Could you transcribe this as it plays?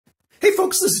Hey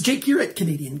folks, this is Jake here at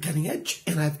Canadian Cutting Edge,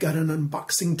 and I've got an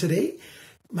unboxing today.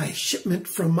 My shipment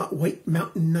from White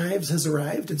Mountain Knives has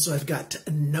arrived, and so I've got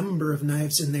a number of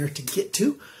knives in there to get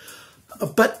to.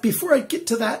 But before I get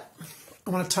to that, I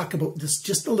want to talk about this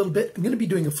just a little bit. I'm going to be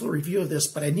doing a full review of this,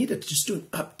 but I needed to just do an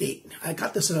update. I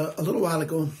got this a little while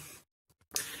ago,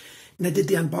 and I did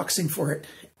the unboxing for it.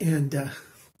 And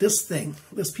this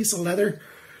piece of leather,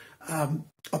 I'll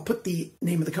put the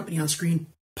name of the company on screen.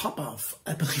 Popov,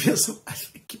 I believe is. I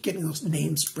keep getting those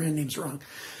names, brand names wrong.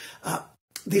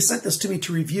 They sent this to me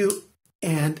to review,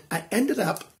 and I ended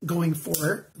up going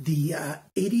for the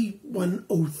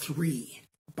 8103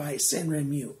 by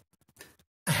SanRenMu.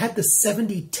 I had the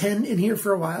 7010 in here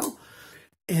for a while,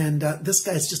 and this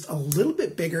guy's just a little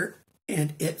bit bigger,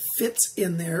 and it fits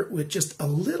in there with just a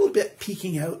little bit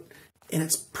peeking out, and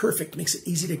it's perfect. Makes it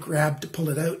easy to grab, to pull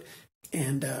it out,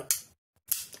 and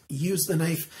use the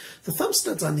knife. The thumb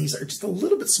studs on these are just a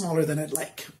little bit smaller than I'd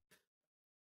like.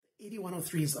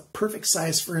 8103 is the perfect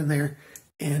size for in there,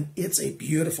 and it's a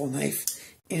beautiful knife.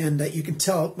 And you can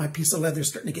tell my piece of leather is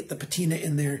starting to get the patina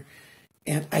in there.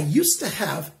 And I used to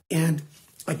have, and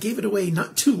I gave it away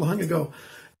not too long ago,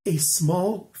 a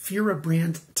small Fura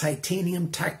brand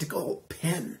titanium tactical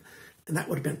pen, and that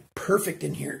would have been perfect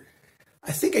in here.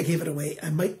 I think I gave it away.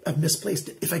 I might have misplaced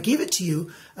it. If I gave it to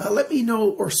you, let me know,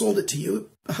 or sold it to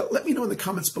you, let me know in the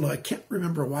comments below. I can't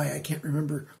remember why. I can't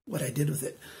remember what I did with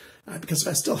it. Because if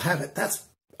I still have it, that's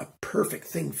a perfect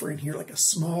thing for in here. Like a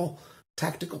small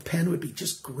tactical pen would be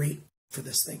just great for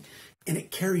this thing. And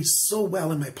it carries so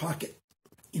well in my pocket,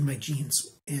 in my jeans,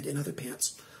 and in other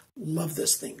pants. Love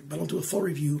this thing. But I'll do a full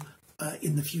review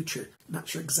in the future. Not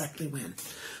sure exactly when.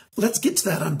 Let's get to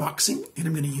that unboxing, and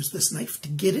I'm going to use this knife to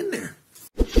get in there.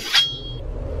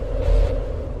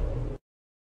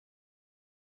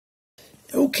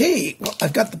 Okay, well,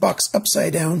 I've got the box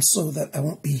upside down so that I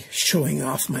won't be showing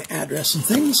off my address and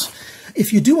things.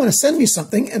 If you do want to send me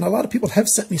something, and a lot of people have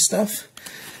sent me stuff,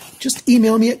 just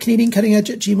email me at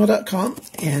CanadianCuttingEdge@gmail.com,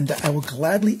 and I will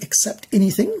gladly accept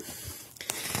anything.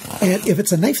 And if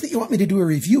it's a knife that you want me to do a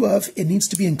review of, it needs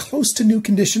to be in close to new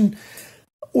condition,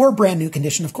 or brand new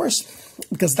condition, of course,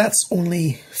 because that's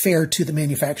only fair to the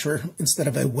manufacturer instead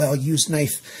of a well-used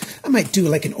knife. I might do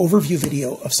like an overview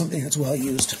video of something that's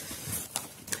well-used.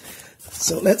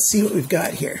 So let's see what we've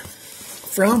got here.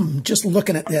 From just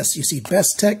looking at this, you see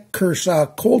Bestech, Kershaw,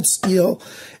 Cold Steel,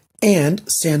 and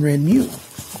SanRenMu.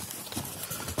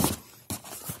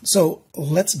 So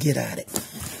let's get at it.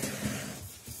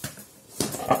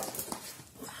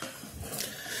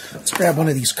 Let's grab one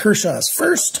of these Kershaws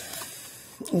first.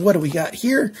 What do we got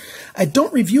here? I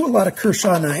don't review a lot of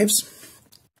Kershaw knives,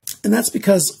 and that's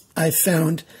because I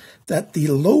found that the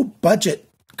low-budget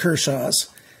Kershaws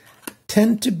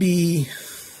tend to be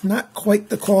not quite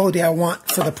the quality I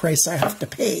want for the price I have to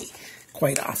pay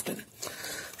quite often.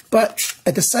 But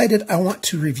I decided I want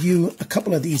to review a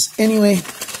couple of these anyway,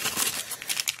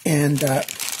 and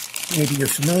maybe you're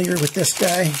familiar with this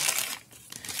guy.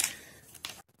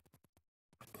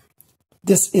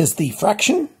 This is the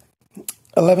Fraxion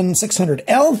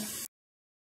 11600L.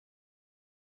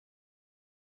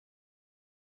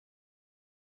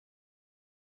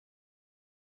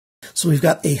 So we've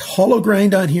got a hollow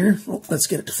grind on here. Oh, let's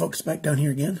get it to focus back down here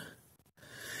again.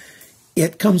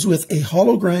 It comes with a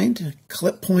hollow grind,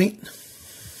 clip point.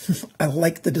 I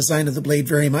like the design of the blade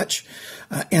very much.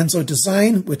 Enzo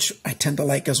design, which I tend to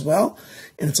like as well.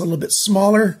 And it's a little bit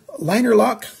smaller. Liner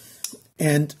lock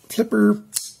and flipper,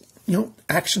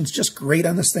 action's just great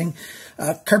on this thing.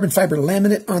 Carbon fiber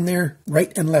laminate on there,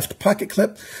 right and left pocket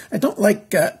clip. I don't like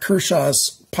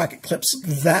Kershaw's pocket clips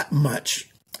that much.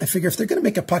 I figure if they're going to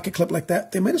make a pocket clip like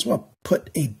that, they might as well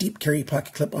put a deep carry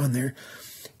pocket clip on there.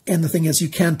 And the thing is, you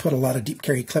can put a lot of deep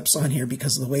carry clips on here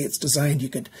because of the way it's designed. You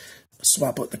could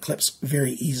swap out the clips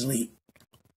very easily.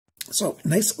 So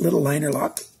nice little liner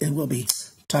lock, and we'll be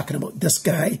talking about this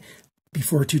guy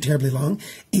before too terribly long.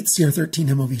 8CR13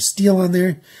 MOV steel on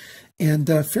there, and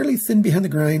fairly thin behind the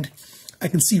grind. I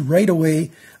can see right away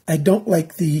I don't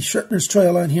like the sharpener's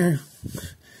choil on here.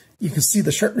 You can see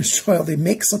the sharpener's choil. They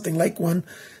make something like one,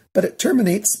 but it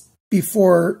terminates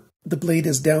before the blade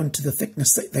is down to the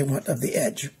thickness that they want of the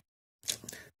edge.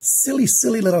 Silly,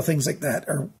 silly little things like that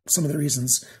are some of the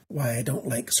reasons why I don't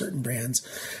like certain brands.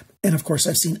 And of course,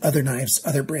 I've seen other knives,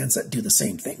 other brands that do the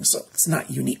same thing, so it's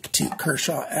not unique to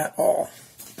Kershaw at all.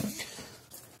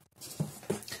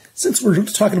 Since we're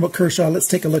talking about Kershaw, let's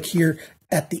take a look here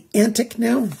at the Antic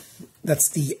now. That's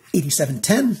the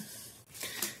 8710.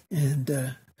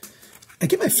 And I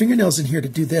get my fingernails in here to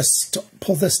do this, to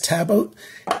pull this tab out,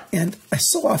 and I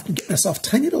so often get myself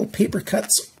tiny little paper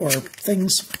cuts or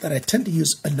things that I tend to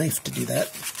use a knife to do that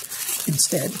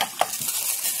instead.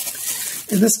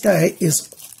 And this guy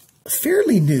is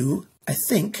fairly new, I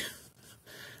think.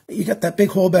 You got that big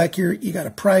hole back here, you got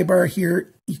a pry bar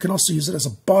here, you can also use it as a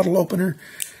bottle opener,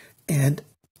 and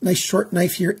nice short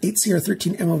knife here,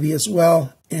 8CR13 MOV as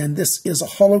well, and this is a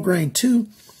hollow grind too,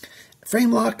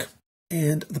 frame lock.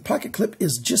 And the pocket clip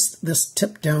is just this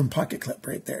tip down pocket clip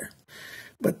right there.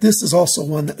 But this is also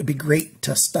one that would be great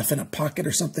to stuff in a pocket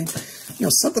or something. You know,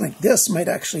 something like this might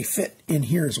actually fit in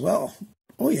here as well.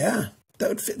 Oh yeah, that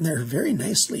would fit in there very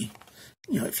nicely.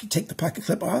 You know, if you take the pocket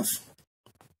clip off.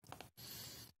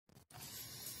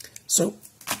 So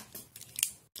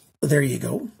there you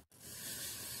go.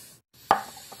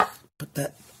 Put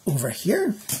that over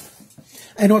here.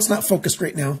 I know it's not focused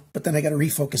right now, but then I got to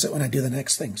refocus it when I do the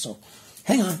next thing. So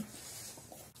hang on.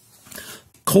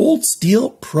 Cold Steel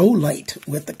Pro Lite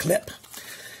with the clip.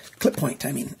 Clip point,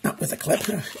 I mean, not with a clip.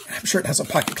 I'm sure it has a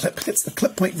pocket clip. It's the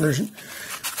clip point version.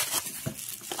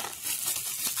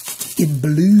 In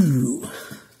blue.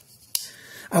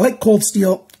 I like Cold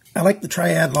Steel. I like the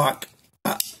triad lock.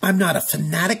 I'm not a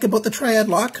fanatic about the triad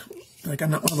lock. Like, I'm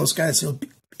not one of those guys who'll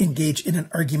engage in an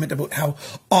argument about how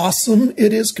awesome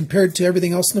it is compared to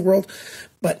everything else in the world,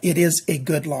 but it is a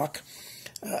good lock.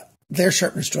 Their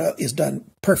sharpener style is done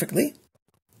perfectly,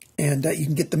 and you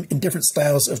can get them in different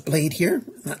styles of blade here,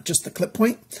 not just the clip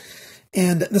point.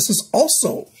 And this is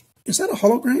also, is that a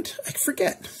hollow grind? I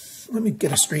forget. Let me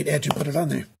get a straight edge and put it on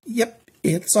there. Yep,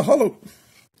 it's a hollow.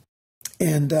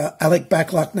 And I like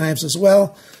backlock knives as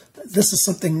well. This is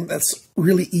something that's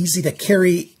really easy to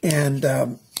carry, and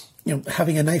you know,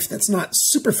 having a knife that's not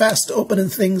super fast to open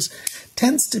and things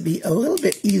tends to be a little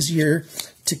bit easier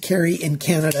to carry in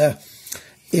Canada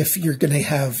if you're going to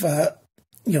have,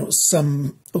 you know,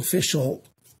 some official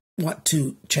want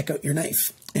to check out your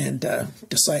knife and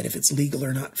decide if it's legal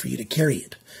or not for you to carry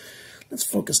it. Let's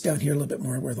focus down here a little bit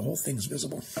more where the whole thing's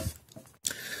visible.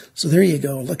 So there you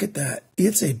go. Look at that.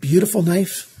 It's a beautiful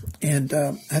knife, and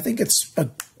I think it's a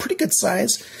pretty good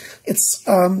size. It's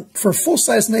for a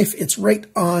full-size knife, it's right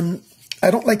on.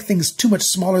 I don't like things too much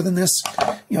smaller than this.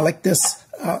 You know, like this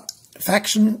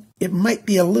Fraxion, it might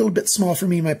be a little bit small for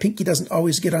me. My pinky doesn't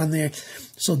always get on there.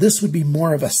 So this would be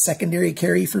more of a secondary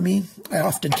carry for me. I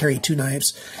often carry two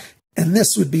knives. And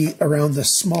this would be around the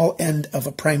small end of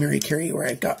a primary carry where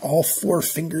I've got all four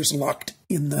fingers locked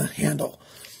in the handle.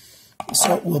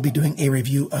 So we'll be doing a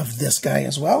review of this guy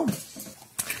as well.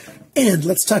 And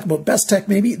let's talk about Bestech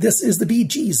maybe. This is the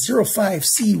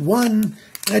BG05C1. And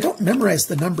I don't memorize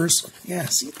the numbers. Yeah,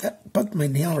 see, that bugged my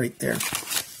nail right there.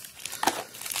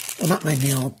 Well, not my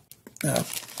nail,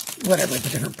 whatever the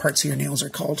different parts of your nails are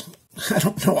called. I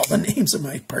don't know all the names of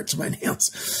my parts of my nails.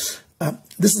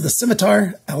 This is the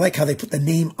scimitar. I like how they put the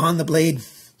name on the blade.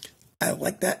 I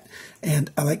like that.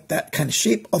 And I like that kind of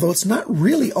shape, although it's not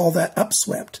really all that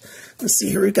upswept. Let's see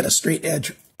here. We've got a straight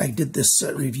edge. I did this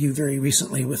review very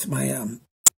recently with my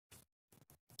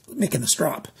making the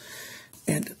strop.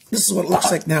 And this is what it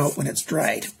looks like now when it's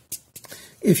dried.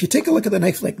 If you take a look at the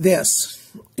knife like this,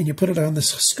 and you put it on this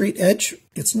straight edge,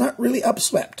 it's not really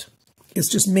upswept. It's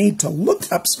just made to look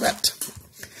upswept.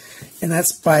 And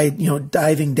that's by, you know,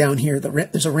 diving down here.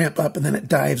 There's a ramp up, and then it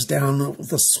dives down with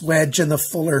the swedge and the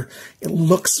fuller. It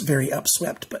looks very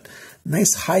upswept, but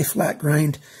nice high flat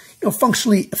grind. You know,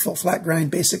 functionally a full flat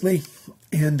grind, basically.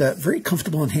 And very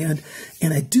comfortable in hand.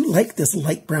 And I do like this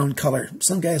light brown color.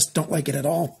 Some guys don't like it at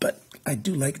all, but I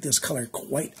do like this color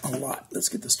quite a lot. Let's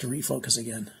get this to refocus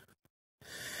again.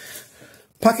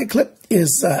 Pocket clip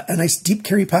is a nice deep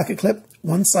carry pocket clip,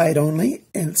 one side only,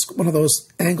 and it's one of those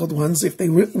angled ones. If they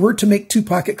were to make two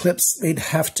pocket clips, they'd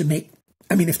have to make,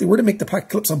 I mean, if they were to make the pocket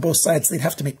clips on both sides, they'd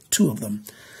have to make two of them.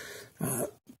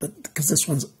 But because this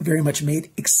one's very much made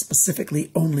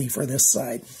specifically only for this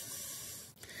side.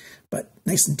 But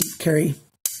nice and deep carry.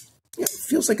 Yeah,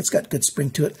 feels like it's got good spring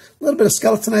to it. A little bit of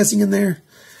skeletonizing in there.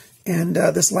 And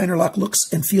this liner lock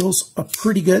looks and feels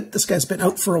pretty good. This guy's been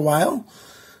out for a while.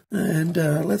 And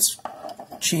let's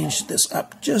change this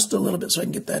up just a little bit so I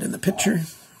can get that in the picture.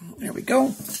 There we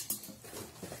go.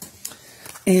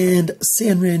 And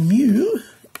SanRenMu,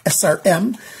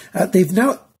 SRM,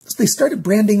 they started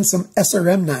branding some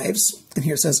SRM knives. And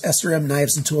here it says SRM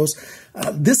knives and tools.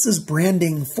 This is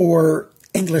branding for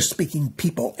English-speaking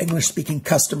people, English-speaking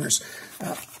customers.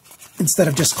 Instead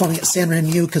of just calling it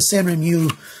SanRenMu, because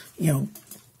SanRenMu, you know,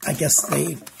 I guess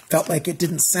they felt like it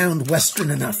didn't sound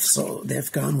Western enough, so they've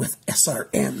gone with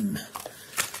SRM.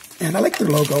 And I like their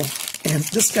logo. And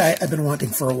this guy I've been wanting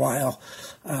for a while.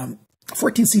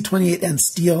 14C28N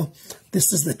steel.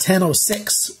 This is the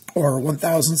 1006 or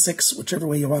 1006, whichever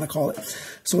way you want to call it.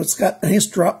 So it's got a nice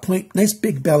drop point, nice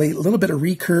big belly, a little bit of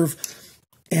recurve.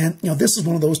 And, you know, this is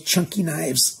one of those chunky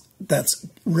knives that's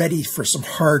ready for some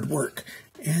hard work.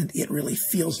 And it really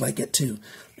feels like it too.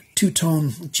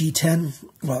 Two-tone G10,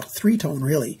 well, three-tone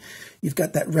really. You've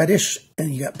got that reddish,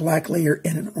 and you got black layer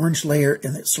and an orange layer,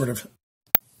 and it's sort of,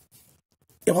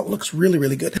 well, it looks really,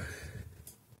 really good.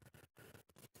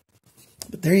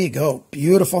 But there you go.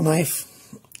 Beautiful knife.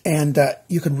 And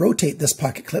you can rotate this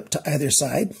pocket clip to either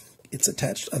side. It's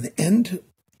attached on the end,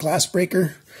 glass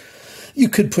breaker. You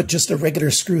could put just a regular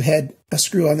screw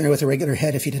on there with a regular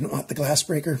head if you didn't want the glass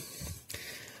breaker.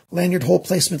 Lanyard hole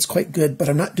placement's quite good, but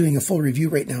I'm not doing a full review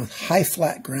right now. High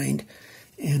flat grind,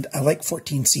 and I like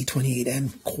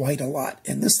 14C28N quite a lot.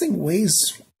 And this thing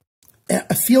weighs,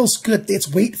 it feels good. Its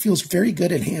weight feels very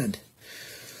good in hand.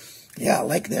 Yeah, I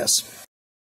like this.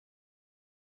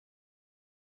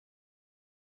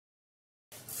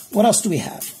 What else do we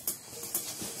have?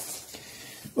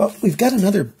 Well, we've got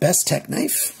another Bestech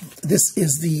knife. This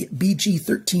is the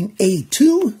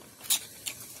BG13A2.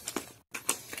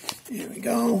 Here we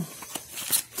go.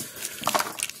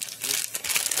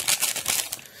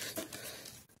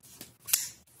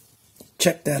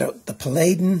 Check that out, the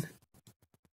Paladin.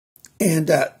 And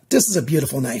this is a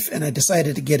beautiful knife, and I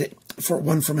decided to get it for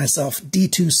myself.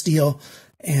 D2 steel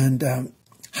and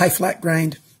high flat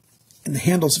grind. And the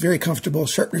handle's very comfortable.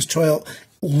 Sharpener's choil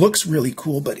looks really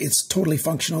cool, but it's totally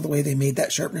functional the way they made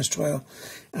that sharpener's choil.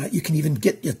 You can even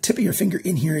get the tip of your finger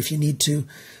in here if you need to,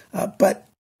 but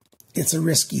it's a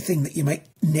risky thing that you might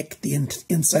nick the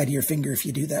inside of your finger if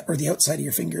you do that, or the outside of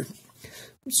your finger.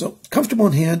 So comfortable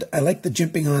in hand. I like the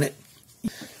jimping on it.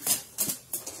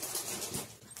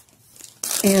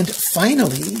 And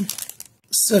finally,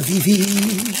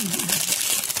 CIVIVI.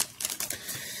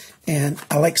 And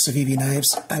I like CIVIVI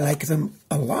knives. I like them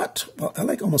a lot. Well, I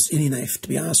like almost any knife, to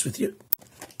be honest with you.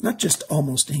 Not just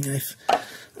almost any knife.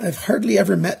 I've hardly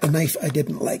ever met a knife I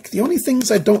didn't like. The only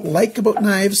things I don't like about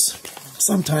knives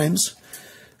sometimes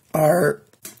are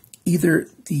either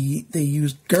they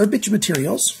use garbage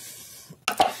materials.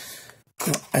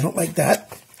 I don't like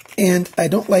that. And I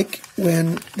don't like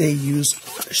when they use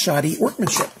shoddy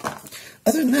workmanship.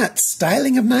 Other than that,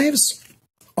 styling of knives,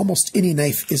 almost any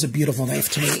knife is a beautiful knife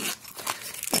to me.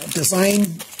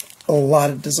 Design, a lot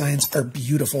of designs are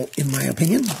beautiful in my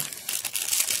opinion.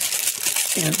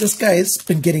 And this guy's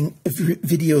been getting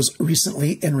videos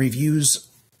recently and reviews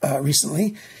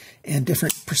recently, and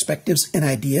different perspectives and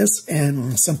ideas.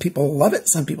 And some people love it,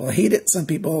 some people hate it, some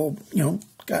people, you know,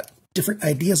 got different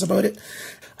ideas about it.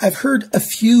 I've heard a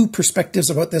few perspectives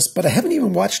about this, but I haven't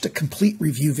even watched a complete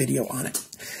review video on it.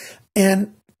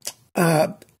 And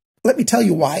let me tell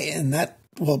you why, and that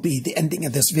will be the ending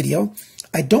of this video.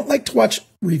 I don't like to watch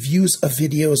reviews of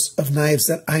videos of knives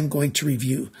that I'm going to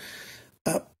review.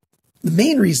 The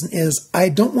main reason is I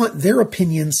don't want their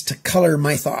opinions to color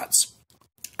my thoughts.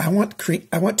 I want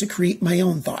to create my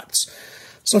own thoughts.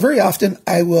 So very often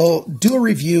I will do a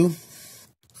review.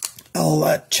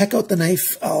 I'll check out the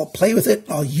knife. I'll play with it.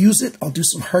 I'll use it. I'll do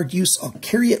some hard use. I'll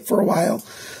carry it for a while.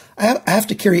 I have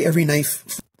to carry every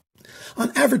knife.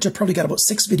 On average, I've probably got about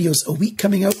 6 videos a week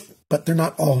coming out, but they're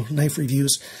not all knife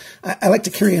reviews. I like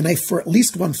to carry a knife for at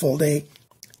least one full day,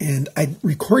 and I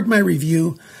record my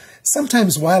review.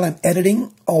 Sometimes while I'm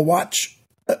editing, I'll watch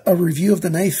a review of the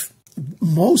knife.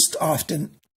 Most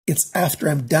often, it's after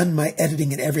I'm done my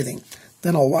editing and everything.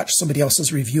 Then I'll watch somebody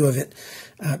else's review of it,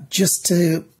 just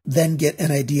to then get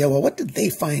an idea, well, what did they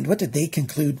find? What did they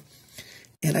conclude?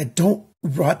 And I don't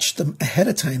watch them ahead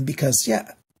of time because,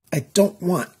 yeah, I don't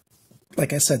want,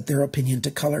 like I said, their opinion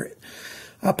to color it.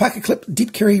 Pocket clip,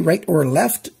 deep carry, right or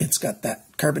left. It's got that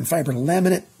carbon fiber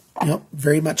laminate, you know,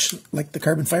 very much like the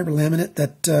carbon fiber laminate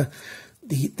that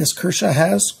this Kershaw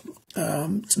has.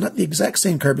 It's not the exact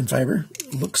same carbon fiber.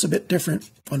 It looks a bit different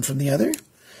one from the other,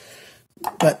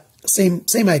 but same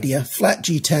idea. Flat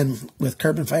G10 with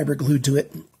carbon fiber glued to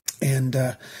it, and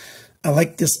I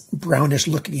like this brownish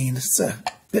look again. It's a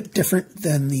bit different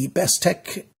than the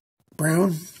Bestech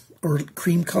brown or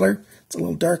cream color. It's a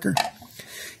little darker.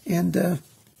 And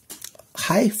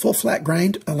high full flat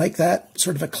grind. I like that.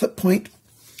 Sort of a clip point.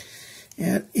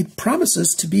 And it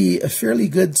promises to be a fairly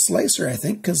good slicer, I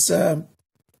think, because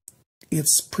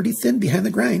it's pretty thin behind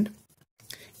the grind.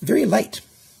 Very light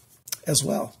as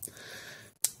well.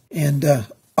 And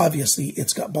obviously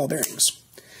it's got ball bearings.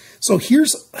 So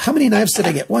here's how many knives did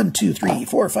I get? 1, 2, 3,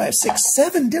 4, 5, 6,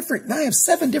 7 different knives.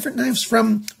 7 different knives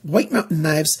from White Mountain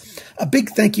Knives. A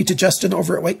big thank you to Justin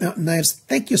over at White Mountain Knives.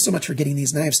 Thank you so much for getting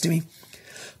these knives to me.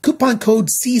 Coupon code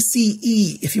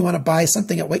CCE if you want to buy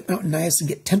something at White Mountain Knives and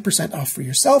get 10% off for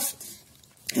yourself.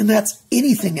 And that's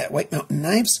anything at White Mountain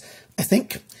Knives, I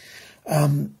think.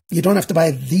 You don't have to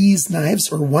buy these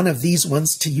knives or one of these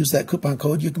ones to use that coupon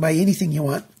code. You can buy anything you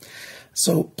want.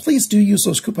 So please do use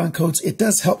those coupon codes. It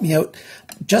does help me out.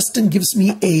 Justin gives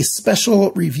me a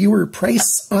special reviewer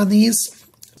price on these.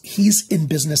 He's in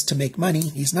business to make money.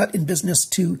 He's not in business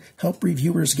to help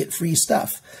reviewers get free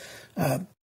stuff.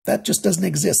 That just doesn't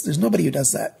exist. There's nobody who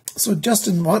does that. So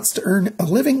Justin wants to earn a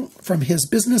living from his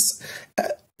business.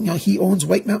 He owns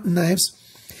White Mountain Knives.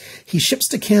 He ships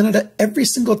to Canada. Every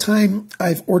single time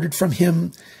I've ordered from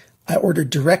him, I ordered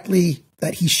directly,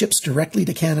 that he ships directly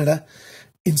to Canada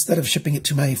instead of shipping it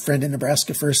to my friend in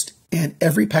Nebraska first. And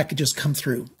every package has come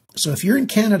through. So if you're in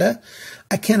Canada,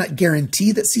 I cannot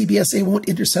guarantee that CBSA won't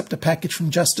intercept a package from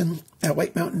Justin at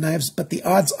White Mountain Knives, but the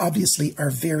odds obviously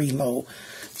are very low.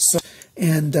 So,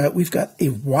 and we've got a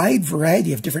wide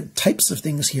variety of different types of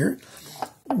things here.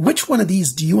 Which one of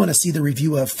these do you want to see the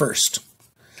review of first?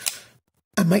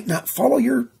 I might not follow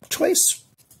your choice,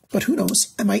 but who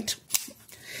knows? I might.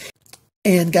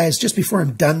 And guys, just before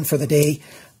I'm done for the day,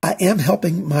 I am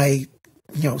helping my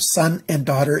son and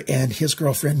daughter and his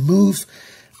girlfriend move.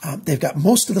 They've got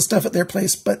most of the stuff at their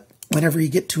place, but whenever you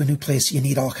get to a new place, you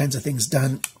need all kinds of things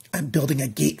done. I'm building a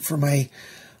gate for my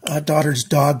daughter's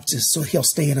dog so he'll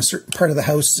stay in a certain part of the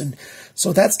house. And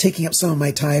so that's taking up some of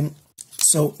my time.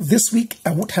 So this week,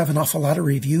 I won't have an awful lot of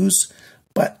reviews,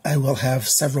 but I will have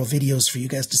several videos for you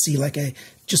guys to see. Like I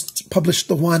just published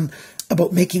the one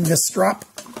about making this strop.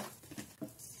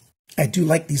 I do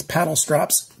like these paddle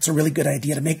strops. It's a really good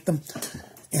idea to make them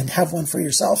and have one for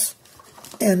yourself.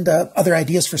 And other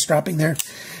ideas for stropping there.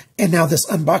 And now this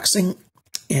unboxing.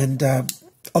 And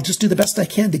I'll just do the best I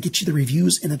can to get you the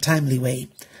reviews in a timely way.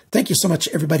 Thank you so much,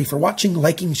 everybody, for watching,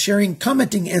 liking, sharing,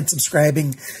 commenting, and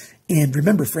subscribing. And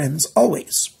remember, friends,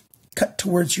 always cut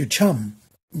towards your chum,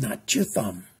 not your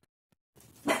thumb.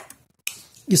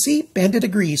 You see, Bandit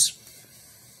agrees.